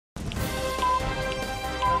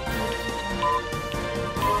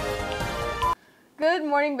Good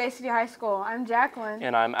morning, Bay City High School. I'm Jacqueline.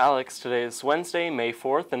 And I'm Alex. Today is Wednesday, May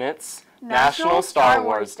 4th, and it's National Star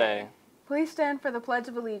Wars Day. Please stand for the Pledge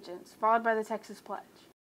of Allegiance, followed by the Texas Pledge.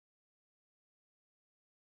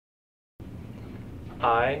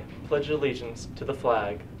 I pledge allegiance to the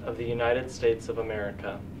flag of the United States of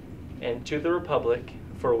America and to the republic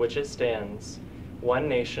for which it stands, one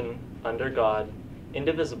nation, under God,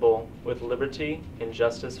 indivisible, with liberty and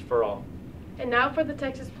justice for all. And now for the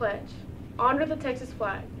Texas Pledge. Honor the Texas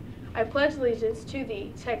flag. I pledge allegiance to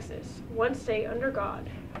thee, Texas, one state under God,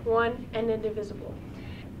 one and indivisible.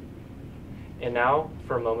 And now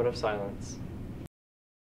for a moment of silence.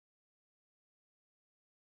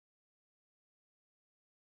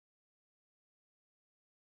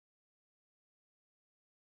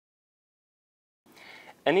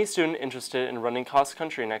 Any student interested in running cross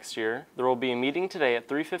country next year, there will be a meeting today at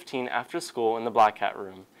 3:15 after school in the Black Cat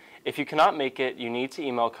Room. If you cannot make it, you need to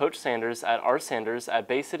email Coach Sanders at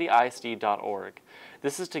rsanders@baycityisd.org.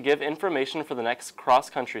 This is to give information for the next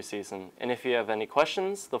cross country season, and if you have any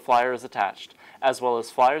questions, the flyer is attached, as well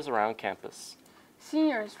as flyers around campus.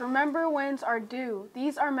 Seniors, remember wins are due.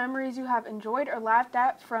 These are memories you have enjoyed or laughed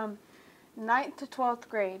at from 9th to 12th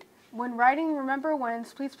grade. When writing Remember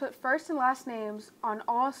Wins, please put first and last names on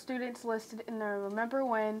all students listed in the Remember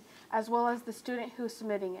Win, as well as the student who is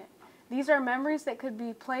submitting it. These are memories that could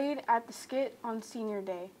be played at the skit on Senior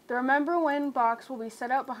Day. The Remember Win box will be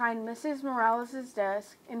set up behind Mrs. Morales'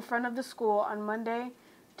 desk in front of the school on Monday,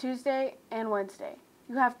 Tuesday, and Wednesday.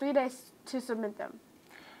 You have 3 days to submit them.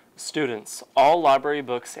 Students, all library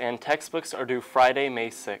books and textbooks are due Friday, May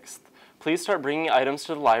 6th. Please start bringing items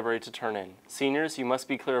to the library to turn in. Seniors, you must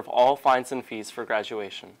be clear of all fines and fees for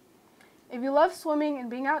graduation. If you love swimming and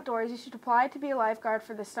being outdoors, you should apply to be a lifeguard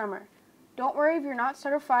for this summer. Don't worry if you're not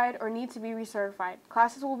certified or need to be recertified.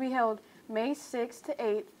 Classes will be held May 6th to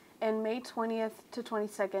 8th and May 20th to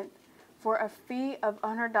 22nd for a fee of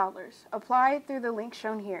 $100. Apply through the link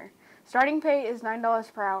shown here. Starting pay is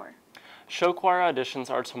 $9 per hour. Show choir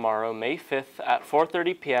auditions are tomorrow, May 5th at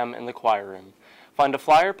 4:30 p.m. in the choir room. Find a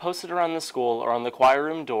flyer posted around the school or on the choir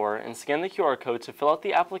room door and scan the QR code to fill out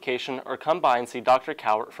the application or come by and see Dr.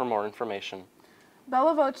 Cowart for more information.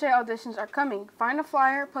 Bella Voce auditions are coming. Find a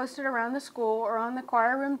flyer posted around the school or on the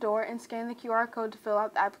choir room door and scan the QR code to fill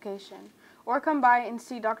out the application, or come by and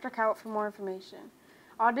see Dr. Cowart for more information.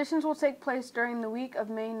 Auditions will take place during the week of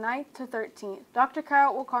May 9th to 13th. Dr.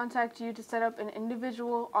 Cowart will contact you to set up an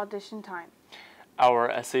individual audition time.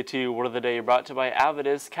 Our SAT Word of the Day brought to you by AVID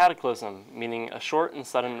is cataclysm, meaning a short and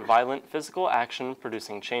sudden violent physical action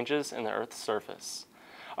producing changes in the Earth's surface.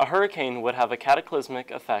 A hurricane would have a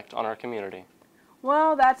cataclysmic effect on our community.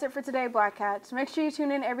 Well, that's it for today, Black Cats. Make sure you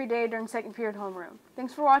tune in every day during second period homeroom.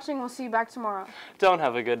 Thanks for watching. We'll see you back tomorrow. Don't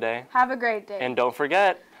have a good day. Have a great day. And don't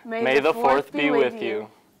forget, May the 4th be with you.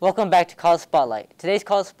 Welcome back to College Spotlight. Today's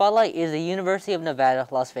College Spotlight is the University of Nevada,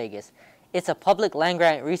 Las Vegas. It's a public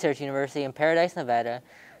land-grant research university in Paradise, Nevada.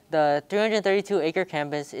 The 332-acre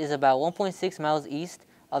campus is about 1.6 miles east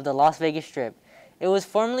of the Las Vegas Strip. It was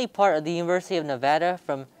formerly part of the University of Nevada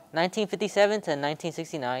from 1957 to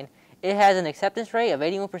 1969. It has an acceptance rate of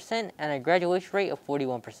 81% and a graduation rate of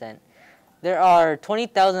 41%. There are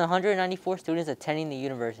 20,194 students attending the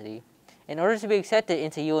university. In order to be accepted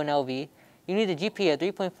into UNLV, you need a GPA of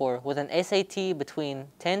 3.4 with an SAT between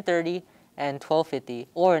 1030 and 1250,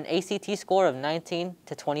 or an ACT score of 19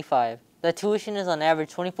 to 25. The tuition is on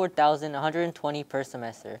average $24,120 per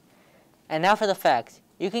semester. And now for the facts.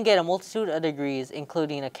 You can get a multitude of degrees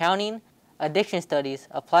including accounting, addiction studies,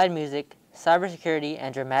 applied music, cybersecurity,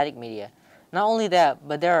 and dramatic media. Not only that,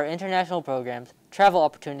 but there are international programs, travel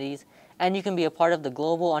opportunities, and you can be a part of the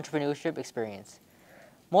global entrepreneurship experience.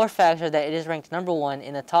 More facts are that it is ranked number 1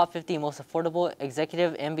 in the top 50 most affordable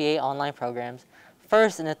executive MBA online programs,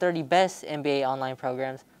 first in the 30 best MBA online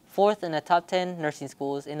programs, 4th in the top 10 nursing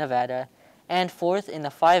schools in Nevada, and 4th in the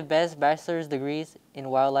 5 best bachelor's degrees in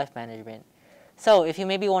wildlife management. So if you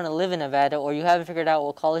maybe want to live in Nevada or you haven't figured out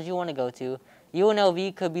what college you want to go to,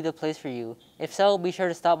 UNLV could be the place for you. If so, be sure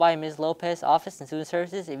to stop by Ms. Lopez's office in Student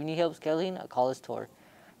Services if you need help scheduling a college tour.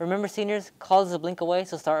 Remember, seniors, college is a blink away,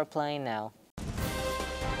 so start applying now.